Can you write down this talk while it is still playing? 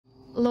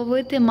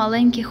Ловити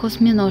маленьких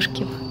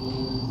осьміножків.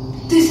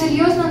 Ти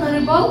серйозно на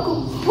рибалку?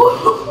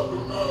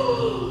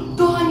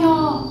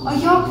 Таня, а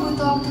як ви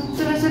так?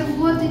 Тут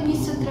резервувати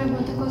місце треба,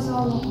 ти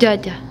казала.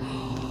 Дядя.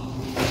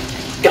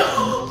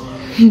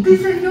 Ти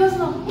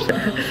серйозно?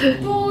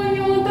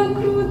 Таня,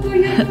 так круто,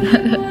 я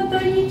дуже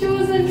рада, нічого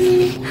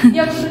собі.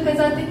 Я буду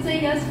казати, це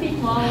я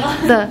спіймала.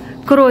 Так.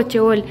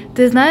 Коротше, Оль,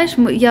 ти знаєш,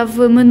 я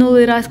в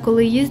минулий раз,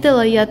 коли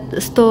їздила, я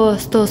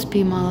 100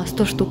 спіймала,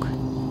 100 штук.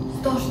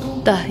 100 штук?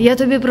 Так, я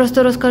тобі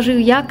просто розкажу,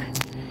 як.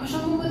 А що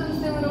ми будемо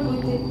з ними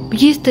робити?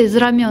 Їсти з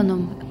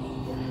рам'яном.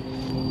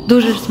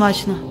 Дуже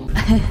смачно.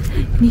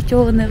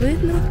 Нічого не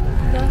видно.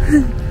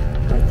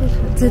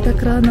 Це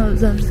так рано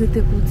завжди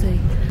типу цей.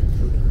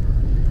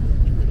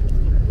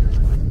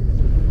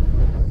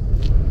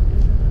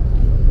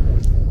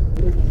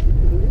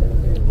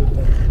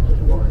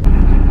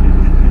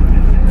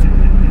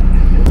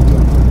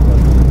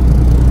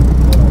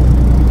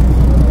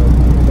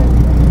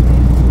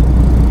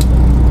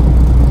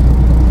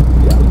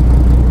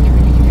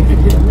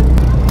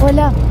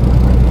 Оля,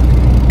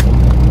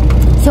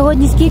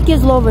 сьогодні скільки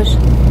зловиш?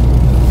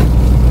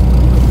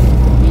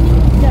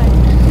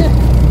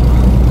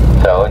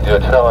 자, 언제요?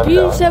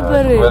 출항합니다.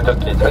 빈샤브를.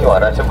 구명조끼 착용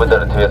안 하신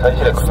분들은 뒤에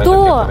선실에 구명조끼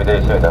준비되어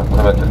있습니다.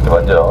 구명조끼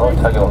먼저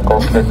착용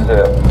꼭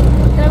해주세요.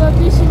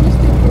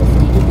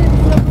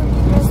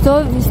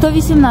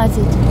 118.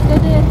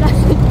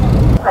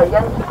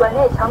 관련 기관에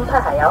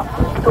전파하여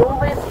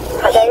도움을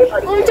바다에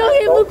버리지 엄청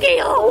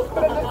행복해요.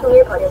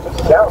 쓰레기통에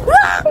버려주시며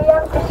해양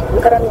가시기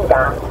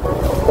바랍니다.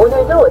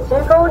 오늘도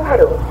즐거운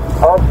하루.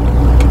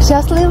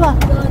 Щаслива?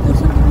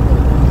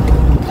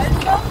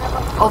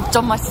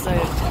 엄청 맛있어요.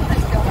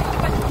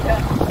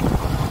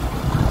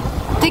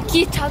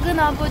 특히 작은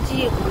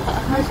아버지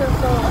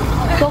하셔서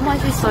더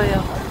맛있어요.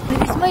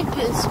 Візьми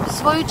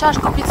свою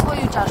чашку під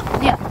свою чашку.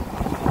 Ні.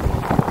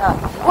 Так.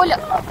 Оля.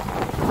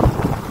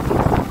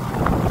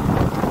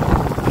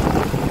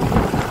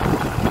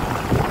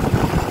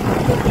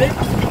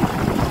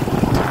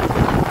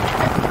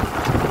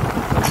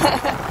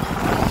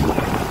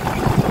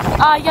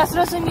 А, я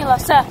зрозуміла,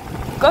 все.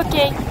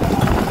 Окей.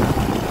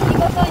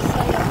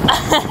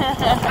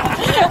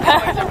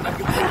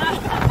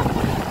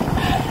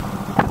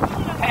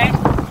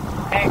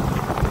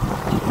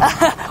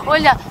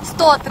 Оля,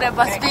 100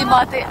 треба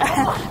спіймати.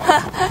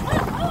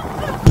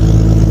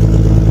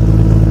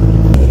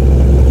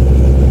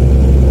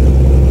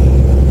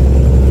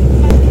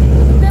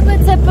 Тебе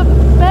це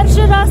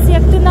перший раз,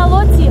 як ти на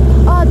лодці?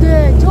 А,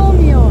 де?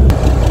 Чом'ю?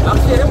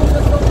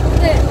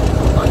 Де?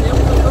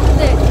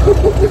 Де?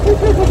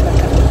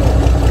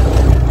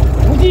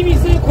 고집이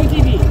있어요,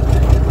 고집이.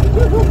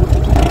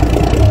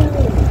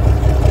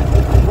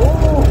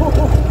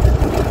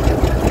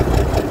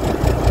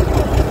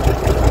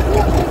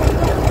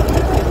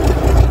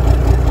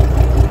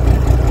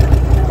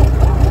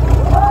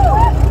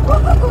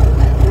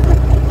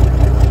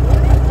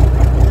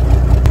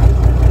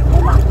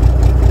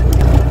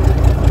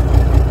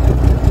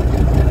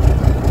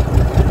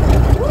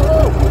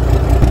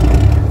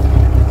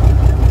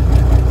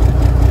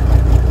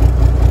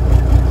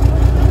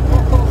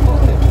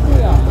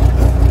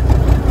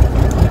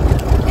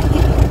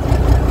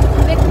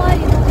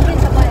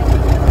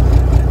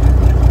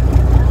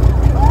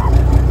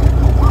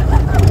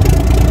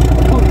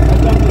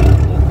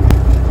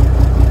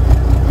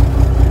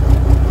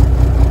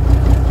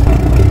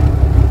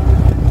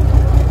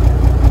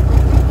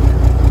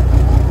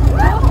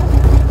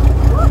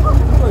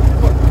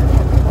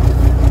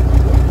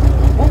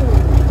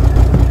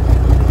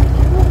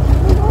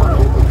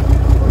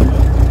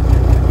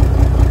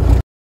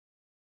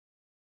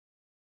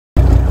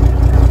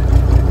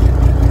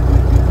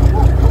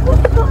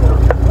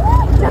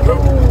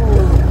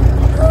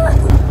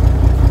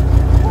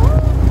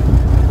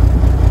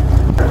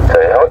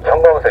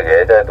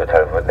 예자도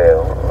잘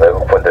붙네요.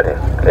 외국 분들이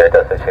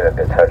예자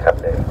쓰시는데 잘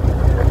잡네요.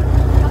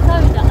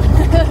 감사합니다.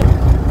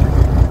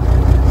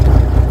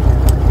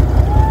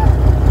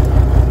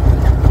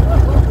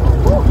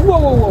 우와.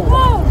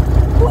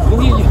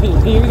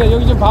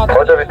 여기 좀 봐.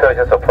 퍼저비터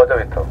하셨어,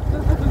 퍼저비터.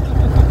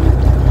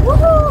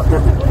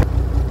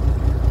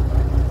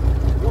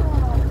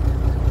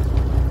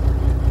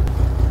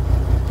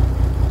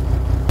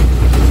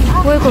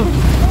 어이구.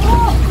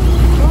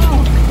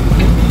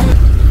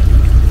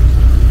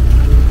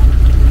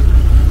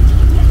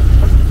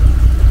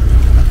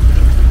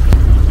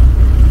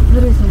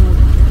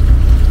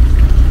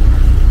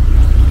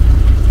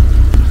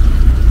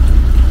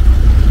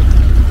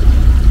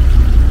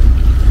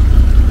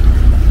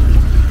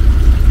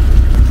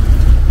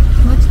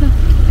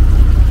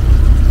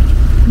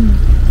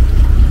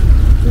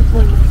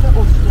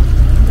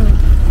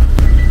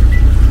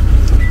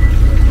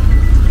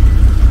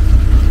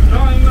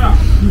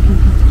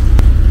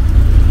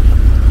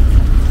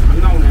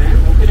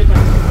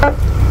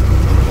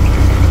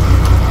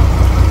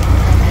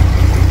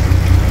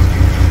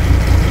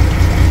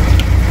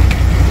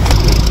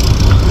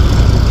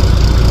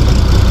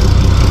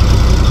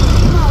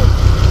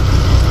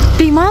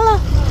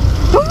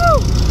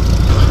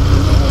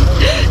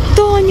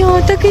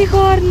 Тоня, такий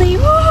гарний.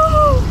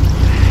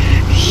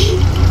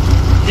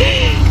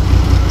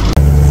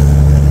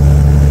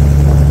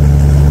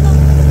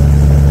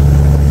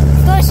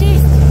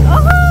 106.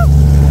 Ага.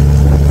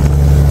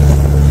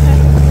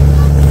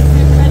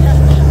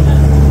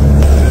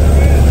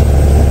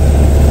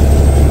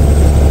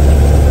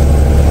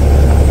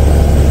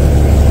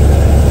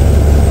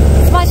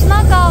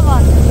 Смачна кава.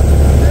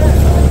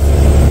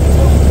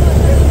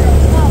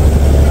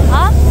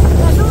 А?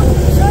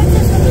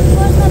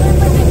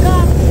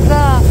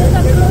 Да.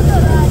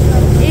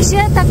 І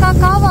ще така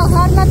кава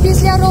гарна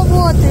після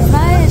роботи,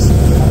 знаєш?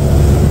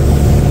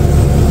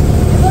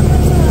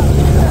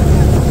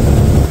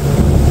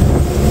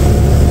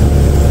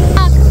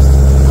 Так.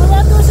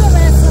 Було дуже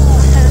весело.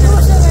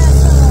 Дуже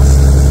весело.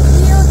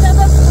 І у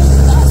тебе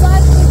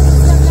азарт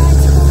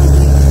з'являється,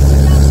 коли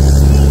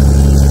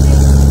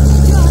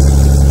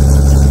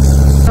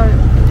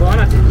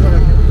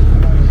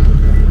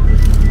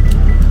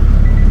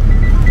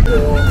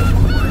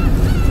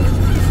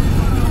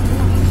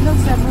Ну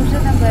все, ми вже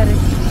на березі.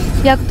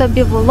 Як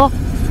тобі було?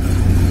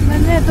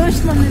 мене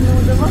точно не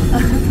нудило.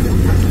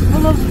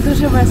 Було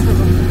дуже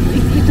весело.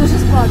 І дуже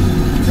складно.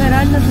 Це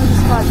реально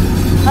дуже складно.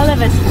 Але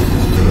весело.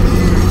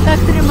 Так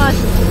тримати.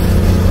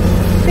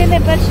 Ти не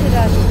перший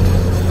раз.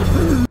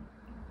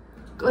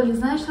 Оля,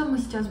 знаешь, что мы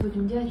сейчас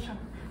будем делать?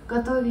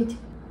 Готовить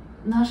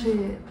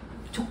наши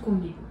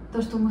чукуми.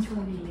 То, что мы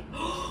словили.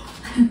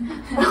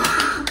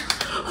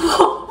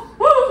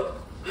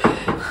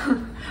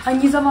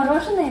 Они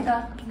замороженные,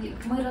 да?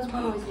 Мы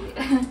разморозили.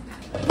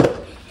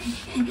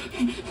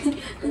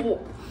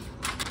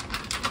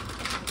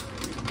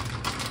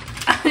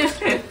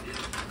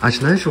 А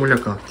знаешь, Оля,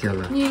 как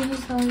делать? Не, не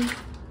знаю.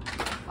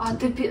 А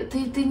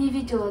ты не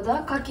видела,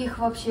 да, как их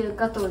вообще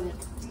готовят?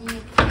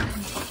 Нет.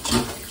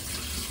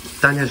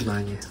 Таня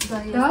знание.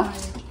 Да, я Да? знаю.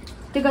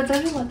 Ты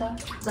готовила, да?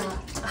 Да.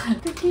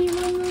 Такие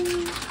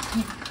маленькие.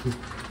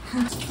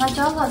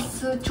 Сначала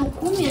с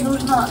чукуми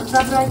нужно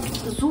забрать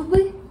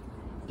зубы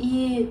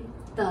и...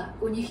 Да,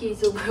 у них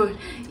есть зубы.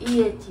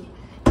 И эти.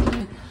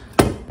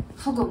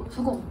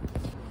 Сугом.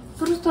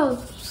 Просто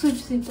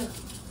сыпь, да.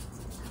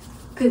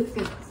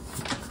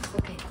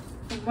 Окей.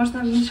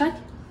 Можно мешать?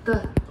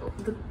 Да.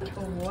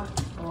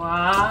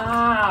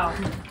 Вау!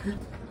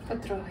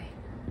 Потрогай.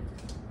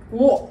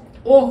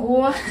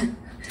 Ого!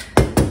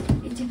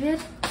 И теперь,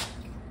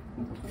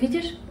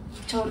 видишь,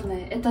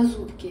 черные, это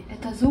зубки.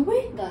 Это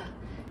зубы? Да.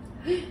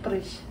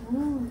 Прыщ.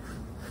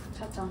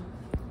 Шатан.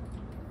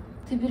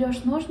 Ты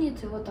берешь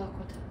ножницы вот так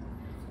вот,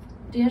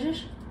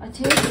 режешь, а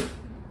теперь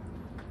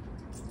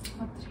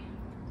смотри.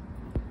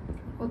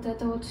 Вот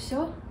это вот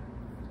все.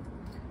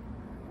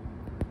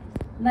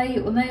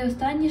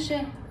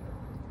 Наиостаннейшее.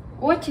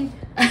 Очень.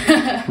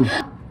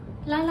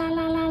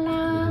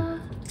 Ла-ла-ла-ла-ла.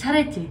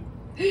 Царете.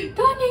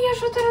 Таня, я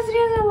что-то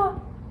разрезала.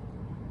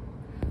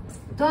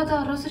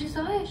 Да,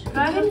 разрезаешь.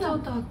 Правильно?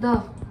 Вот так,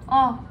 да.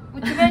 А, у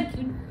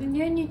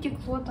тебя не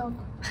текло так.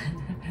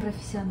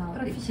 Профессионал.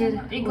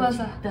 Профессионал. И Очень,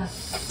 глаза. Да.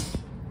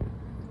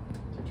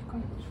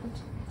 Чекай,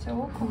 це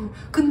око.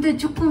 근데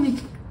쭈꾸미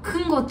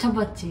큰 거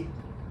잡았지?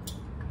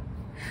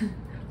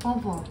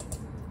 봐봐.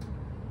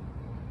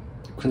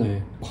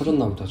 크네.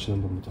 커졌나 보다,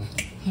 지난번보다.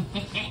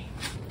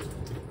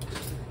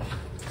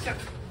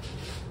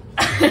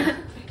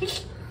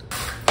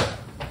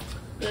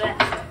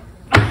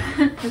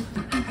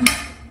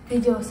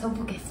 드디어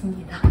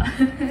써보겠습니다.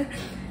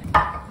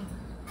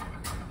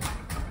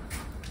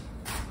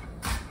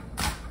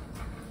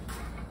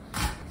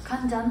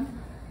 간장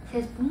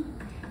 3스푼,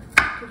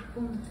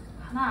 2스푼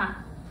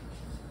하나.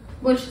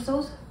 Больше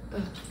соуса?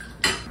 응.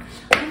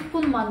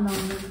 1스푼만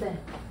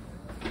넣었는데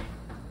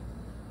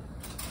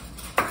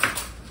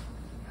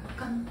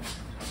약간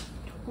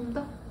조금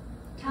더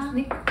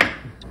네?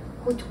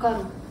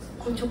 고춧가루.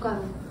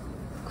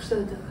 Что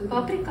это?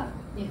 Паприка?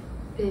 Нет,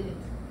 перец.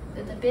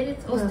 Это перец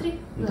острый?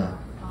 Да.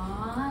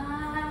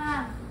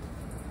 А.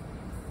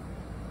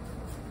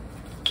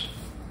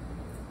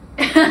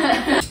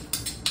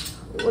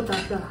 Вот так,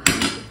 да.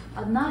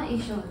 Одна и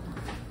еще одна.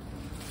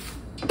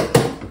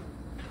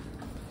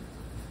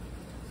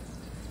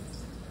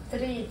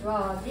 3,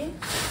 2, 1.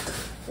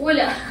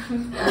 Оля!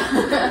 Они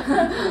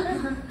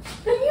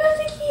вот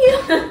такие!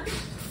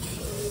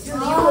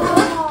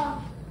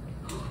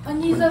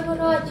 Они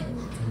заворачивают.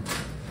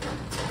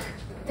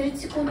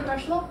 30 секунд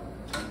прошло?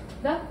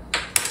 Да?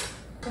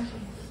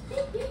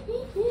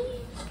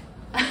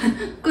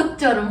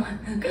 끝처럼.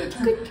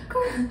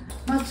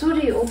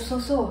 맛술이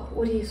없어서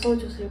우리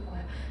소주 쓸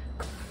거야.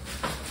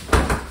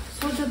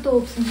 소주도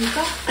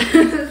없으니까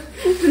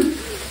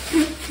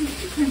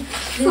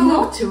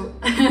소주.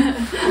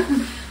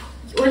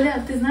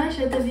 Оля, ты знаешь,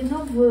 это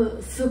вино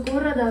с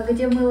города,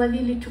 где мы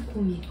ловили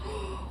чукуми.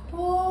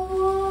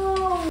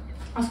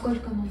 А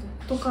сколько надо?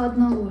 Только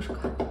одна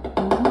ложка.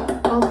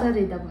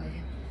 1,5 добавим.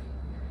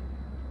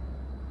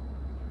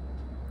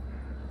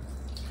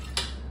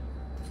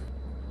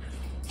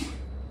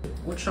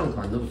 고추장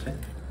안 넣어도 돼?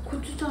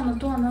 고추장은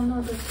또 하나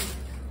넣어도 돼.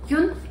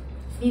 윤?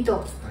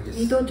 믿어. 알겠어.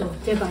 믿어줘,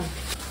 제발.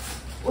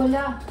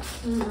 Оля,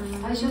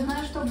 а еще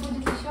знаешь, что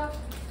будет еще?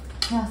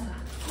 Мясо.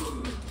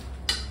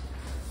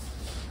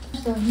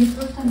 Что, не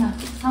просто мясо,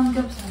 сам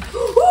гёпсаль.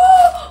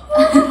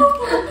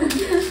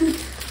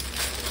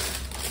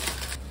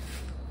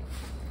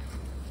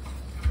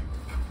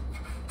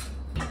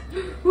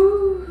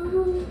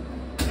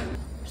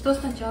 Что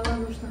сначала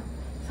нужно?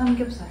 Сам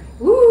гёпсаль.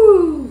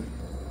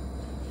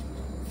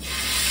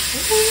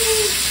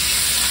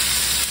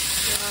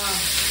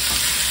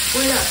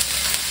 Оля,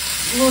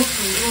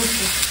 ложку.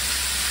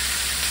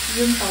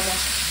 Папа.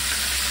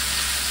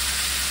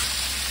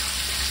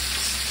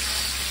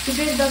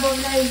 Теперь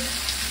добавляй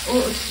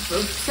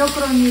все,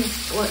 кроме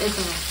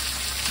этого.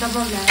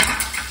 Добавляй.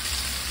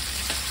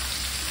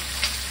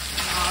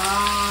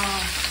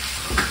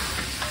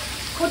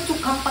 Хочу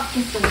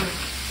компактный.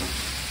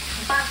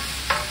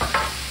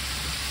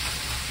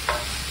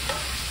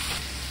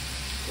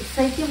 С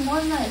этим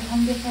можно,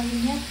 самгёпсаль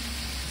нет,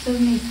 все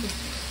вместе.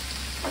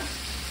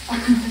 С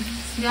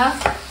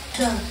мясом?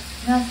 Да,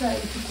 мясо и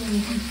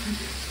쭈꾸미.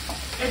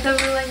 Это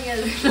было нет.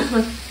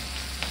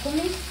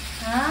 쭈꾸미?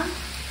 А?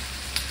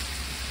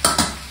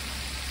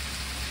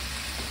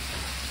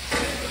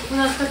 У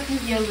нас так не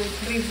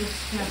делают рыбу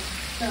с мясом.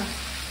 Да.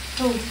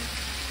 Что?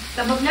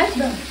 Добавлять?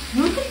 Да.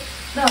 Внутрь?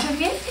 Да. Все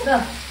вместе?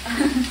 Да.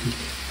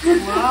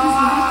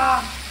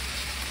 Вау!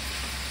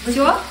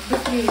 Все?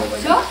 Быстрее. Оля.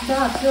 Все?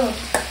 Да, все.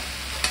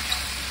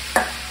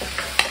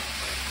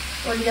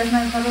 Оля, я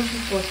знаю хороший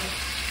способ.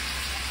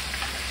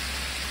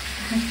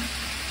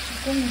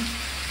 쭈꾸미.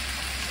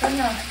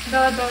 Понятно.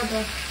 Да.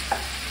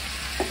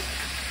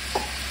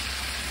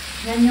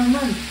 양념은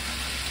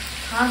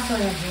다 써야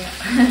돼요.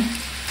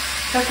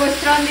 Такой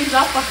странный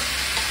запах,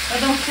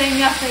 потому что и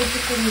мясо, и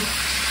쭈꾸미.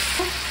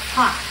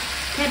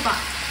 대박.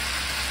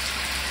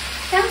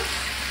 짠?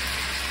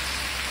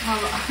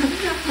 мало.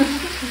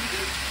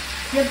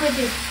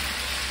 예쁘지?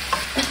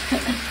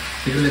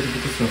 이걸레도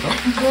вкусно, да?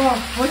 Да,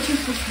 очень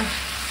вкусно.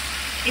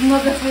 И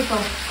много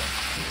цветов.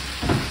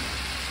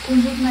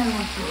 кунжутное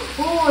масло.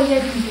 О, я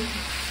люблю.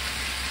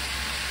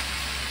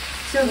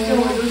 Все,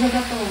 уже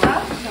готово.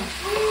 Да?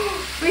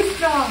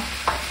 Быстро.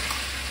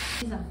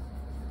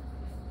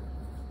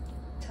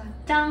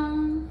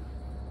 짠.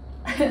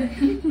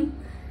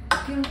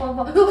 이거 봐봐.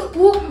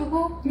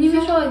 뭐? Не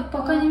мешай,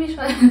 пока не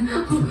мешай.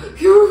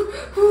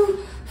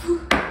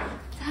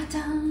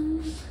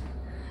 짜잔.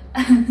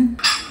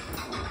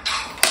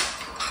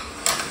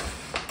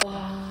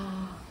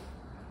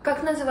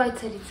 Как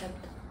называется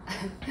рецепт?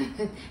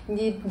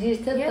 Не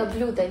рецепт, а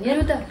блюдо.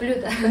 Нет?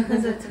 Блюдо. Как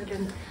называется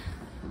блюдо?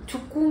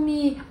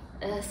 쭈꾸미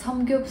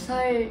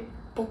삼겹살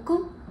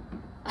볶음?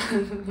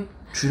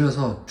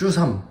 줄여서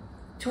쭈삼.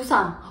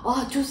 주삼.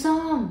 아,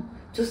 주삼.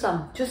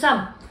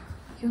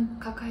 이건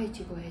가까이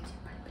집어야지.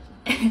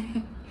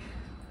 빨리.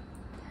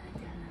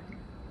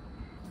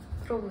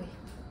 Пробуй.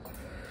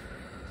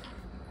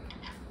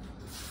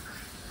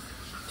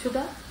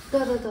 Сюда?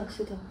 Да,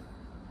 сюда.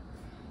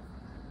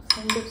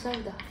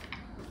 삼겹살, да.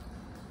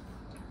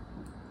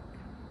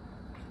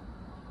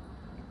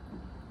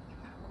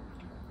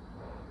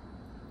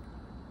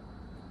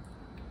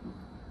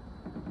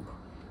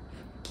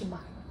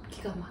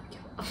 기가 막혀.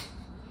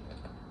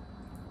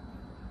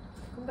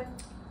 Kumbai.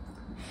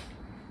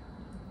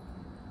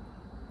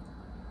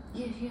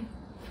 예.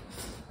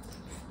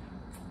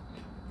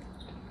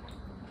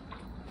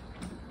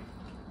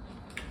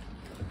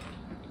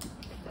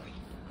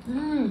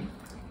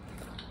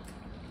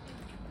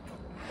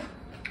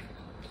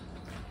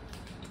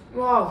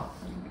 Вау.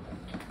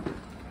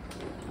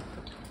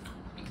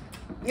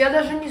 Я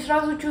даже не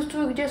сразу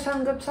чувствую, где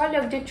самгёпсаль,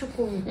 а где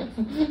쭈꾸미.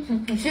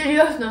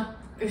 Серьезно?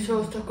 И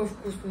соус такой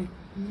вкусный.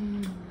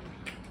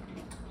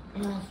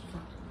 맛있어.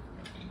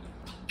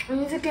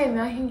 Они такие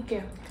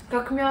мягенькие,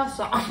 как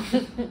мясо.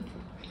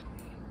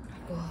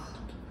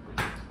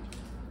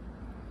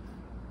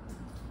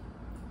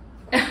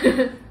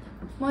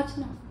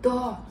 Смачно?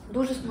 Да,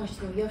 дуже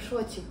смачно, я в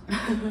шоці.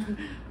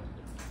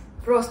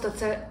 Просто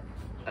це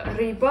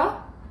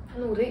риба,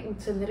 ну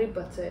це не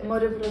риба, це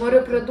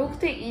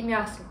морепродукти і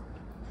м'ясо.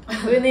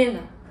 Свинина.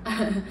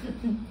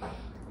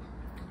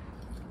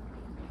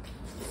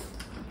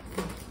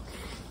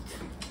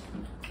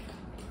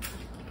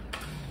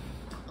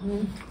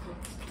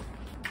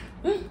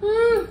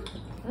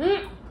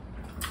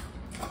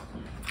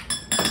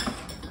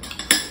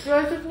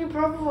 Я тут не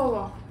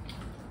пробовала.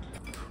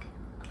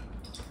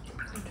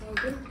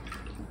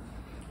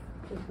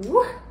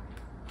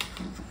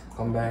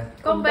 건배.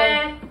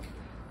 건배.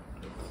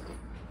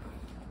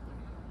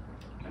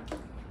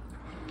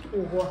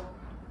 오,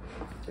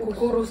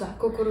 Кукуруза.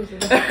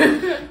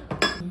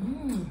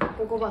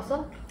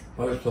 먹어봤어?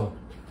 맛있어.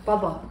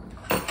 봐봐.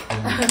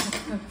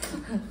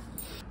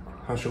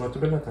 하슈가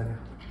뚜벨라다냐.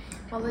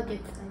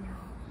 Молодец, Таня.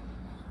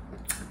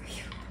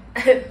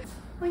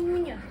 Ой,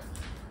 меня.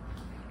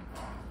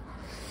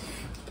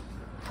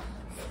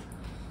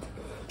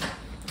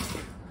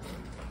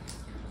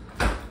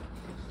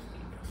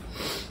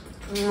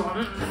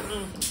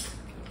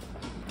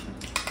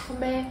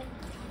 건배.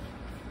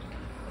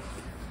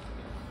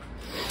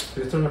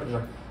 되게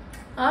쫄라쫄라.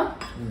 아, А?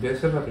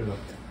 Весело было.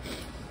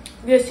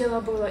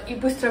 Весело было и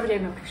быстро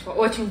время прошло,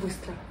 очень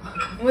быстро.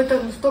 Мы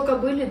там столько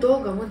были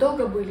долго, мы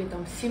долго были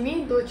там с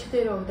 7 до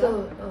 4, да?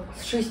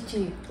 С 6.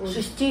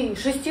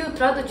 6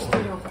 утра до 4.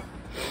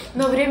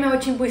 Но время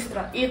очень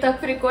быстро. И так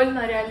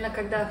прикольно, реально,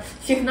 когда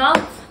сигнал,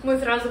 мы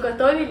сразу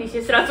готовились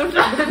и сразу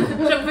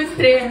уже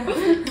быстрее.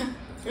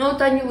 Ну, у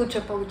Тани лучше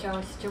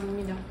получалось, чем у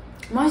меня.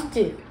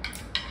 Масти,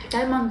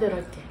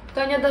 таймандераки.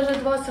 Таня даже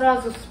 2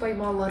 сразу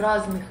поймала,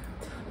 разных.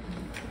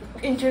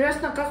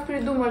 Интересно, как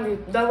придумали,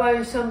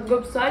 давай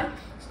самгопсаль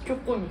с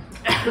чукуми.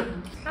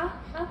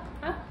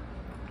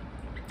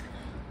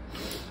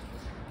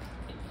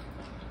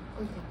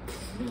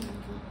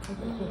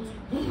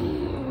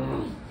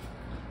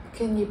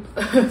 Кенип,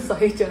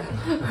 сайча.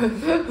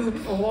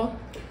 Ого,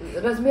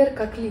 размер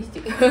как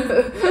листик.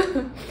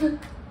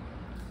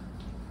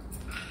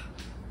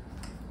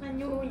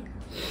 Анюль,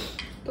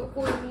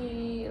 такой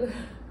милый.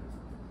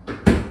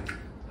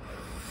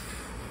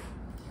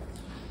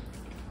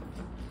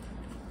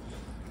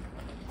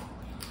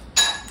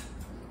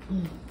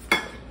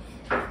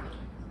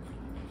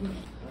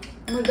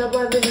 Мы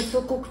добавили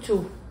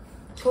сокукчу,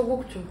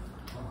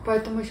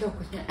 поэтому еще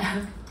вкуснее.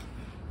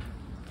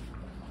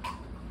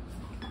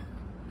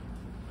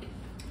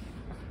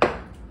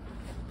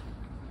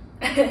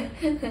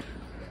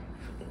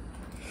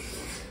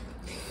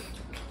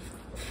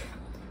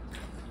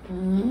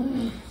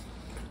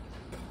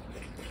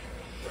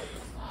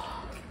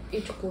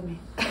 И чукуми.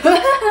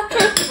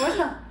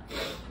 Можно?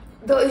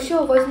 Да,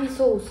 еще возьми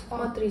соус.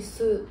 Смотри,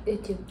 с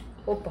этим.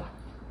 Опа.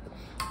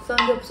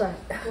 Самгопсаль.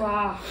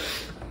 Вау.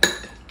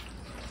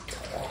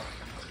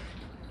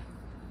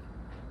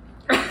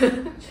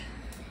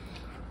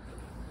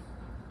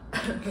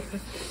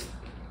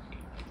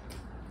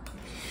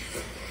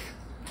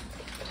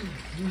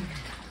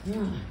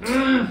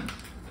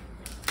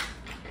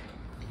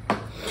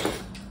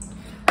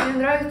 Мне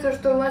нравится,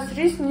 что у вас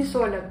рис не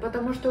солят,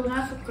 потому что у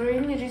нас в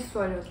Украине рис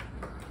солят.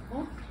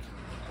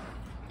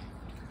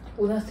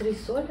 У нас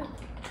рис солят?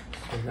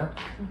 Соля?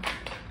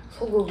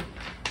 Фугу.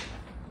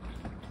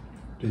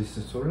 Рис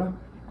и соля?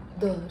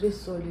 Да,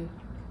 рис солью.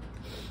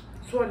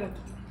 Солят.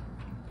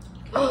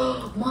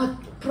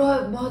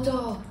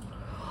 Маза.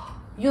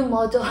 Юн,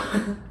 маза.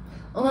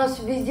 У нас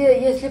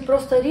везде, если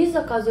просто рис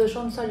заказываешь,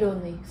 он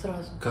соленый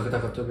сразу. Когда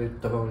готовить,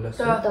 добавляю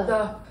соль?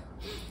 Да.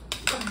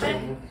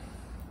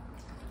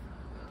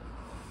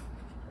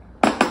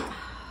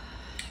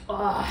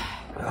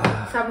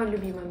 Самый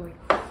любимый мой.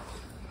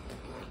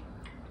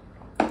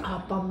 А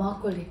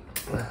помакули.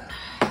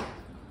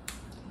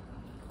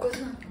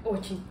 Вкусно?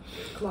 Очень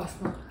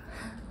классно.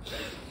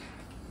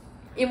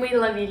 И мы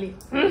ловили.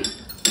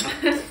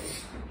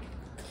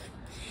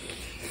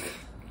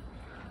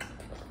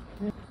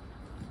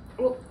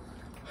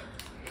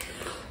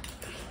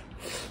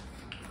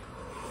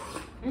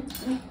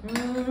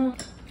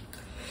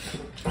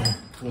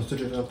 Ну,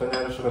 серьезно,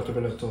 понятно, что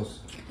готовили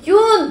соус.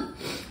 Юн!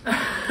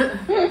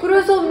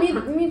 그래서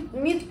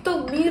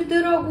밑도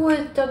밀더라고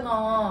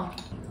했잖아.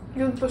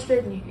 Юн,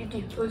 последний.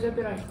 Иди, твой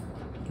забирай.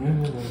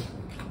 Мы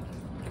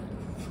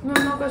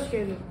много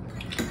съели.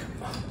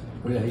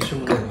 Бля, еще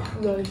много.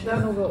 Да, еще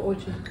много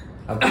очень.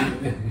 А вы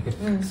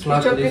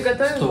Что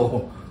приготовили?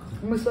 100.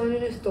 Мы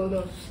словили 100,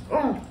 да.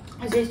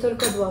 А здесь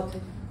только 20.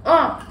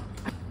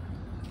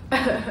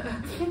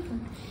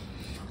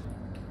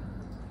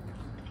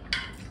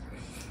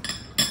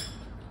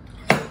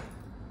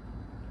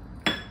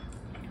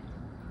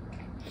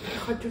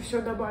 Хочу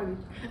все добавить.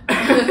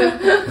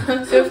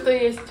 Все, что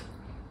есть.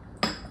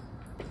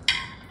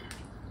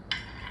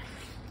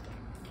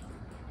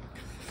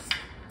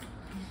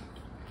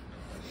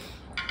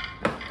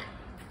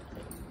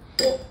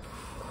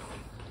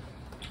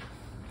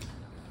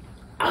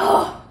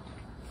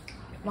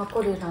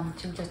 막걸리랑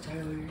진짜 잘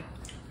어울려.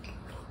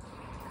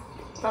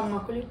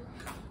 Помакули.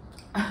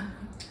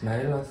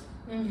 Наелась?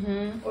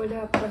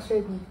 Оля,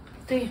 последний.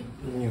 Ты.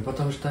 Не,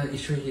 потому что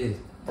еще есть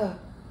Да.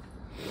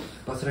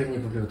 последнее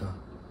блюдо.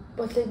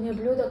 Последнее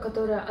блюдо,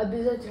 которое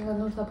обязательно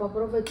нужно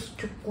попробовать с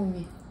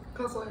чукуми.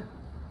 Какое?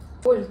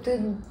 Оль,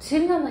 ты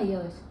сильно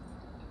наелась?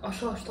 А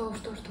что?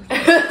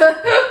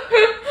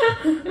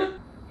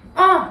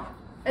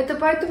 Это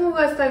поэтому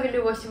вы оставили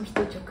 8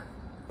 штучек?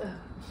 Да.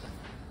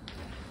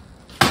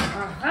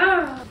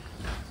 Ага.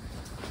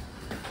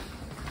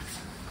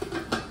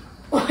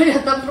 Оля,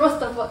 там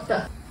просто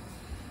вода.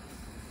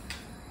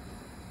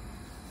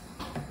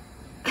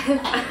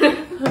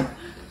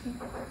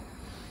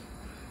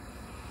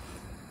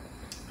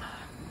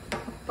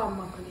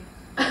 Помакули.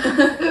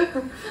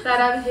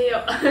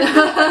 사랑해요.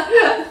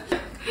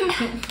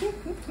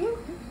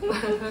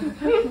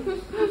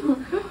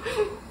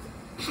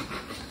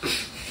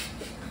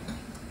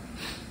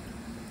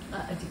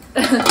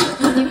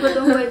 Не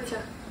подумайте.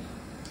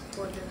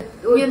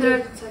 Мне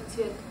нравится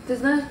цвет. Ты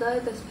знаешь, да,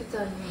 это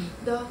специально.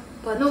 Да.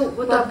 Под- Ну, вот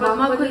под так, под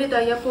макули. макули, да,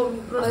 я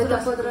помню. А Просто это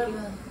раз под купили.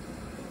 рамен.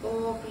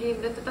 О, блин,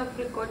 это так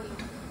прикольно.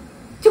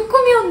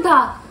 쭈꾸미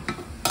온다.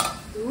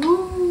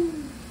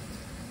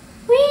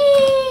 위.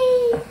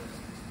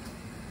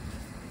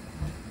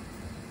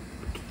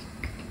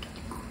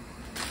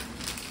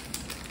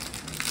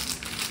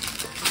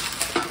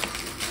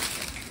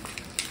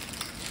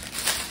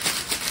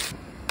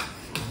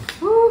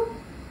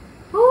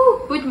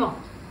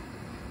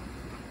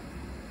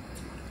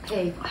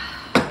 오케이.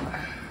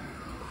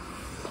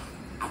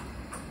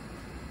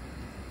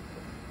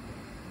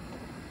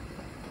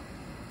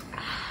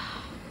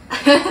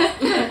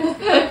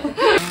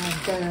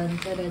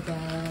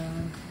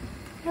 짠짜라짠.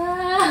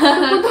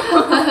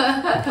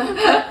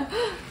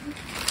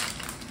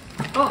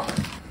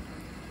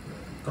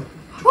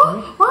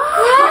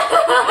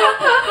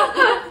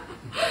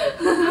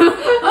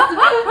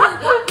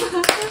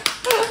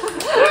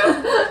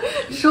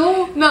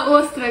 Шоу на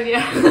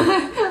острове.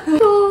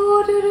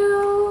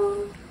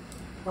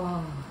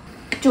 와.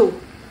 쭈.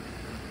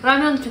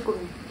 라면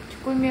쭈꾸미.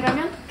 쭈꾸미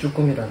라면?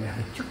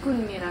 쭈꾸미라면.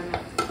 쭈꾸미 라면.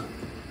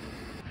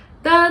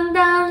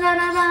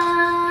 딴딴따라란.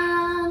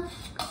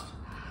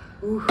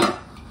 우.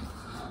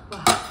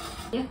 와.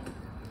 예?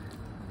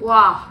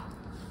 와.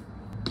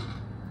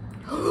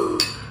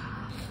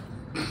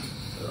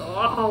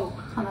 와우.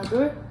 하나,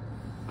 둘.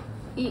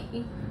 이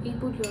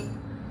부분.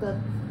 끝.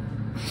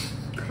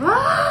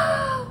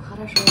 와.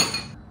 хорошо.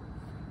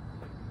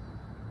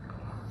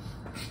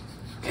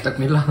 Так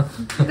мило.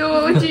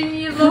 Да, очень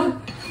мило.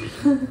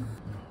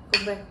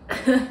 고백.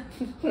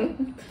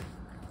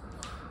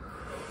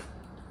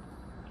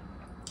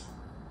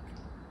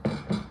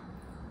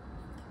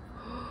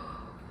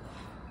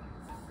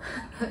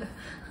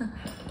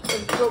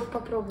 Иго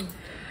попробуй.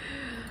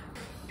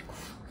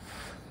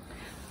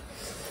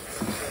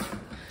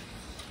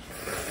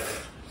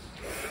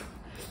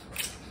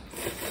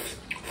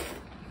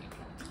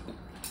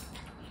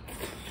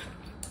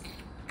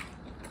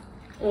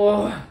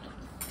 О.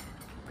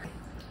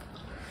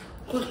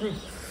 Вкусный.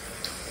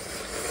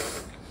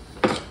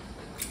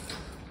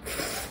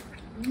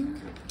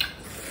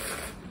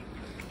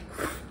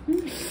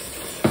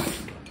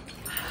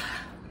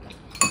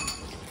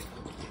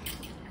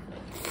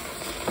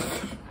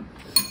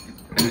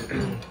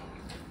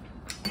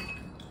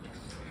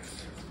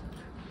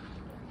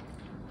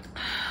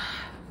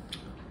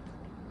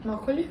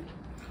 막걸리?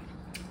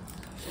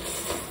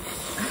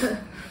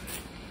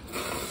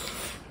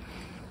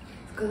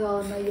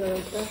 сказала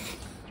наелась, да?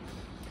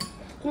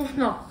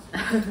 Вкусно.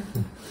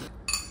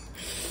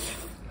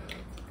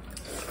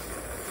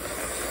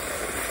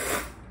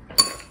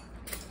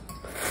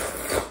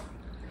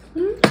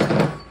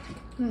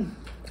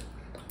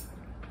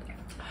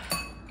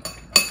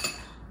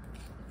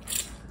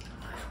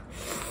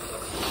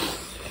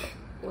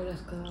 Оля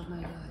сказала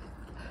наелась.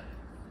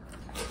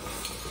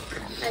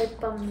 Ай,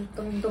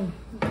 пам-том-том.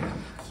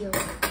 Дело.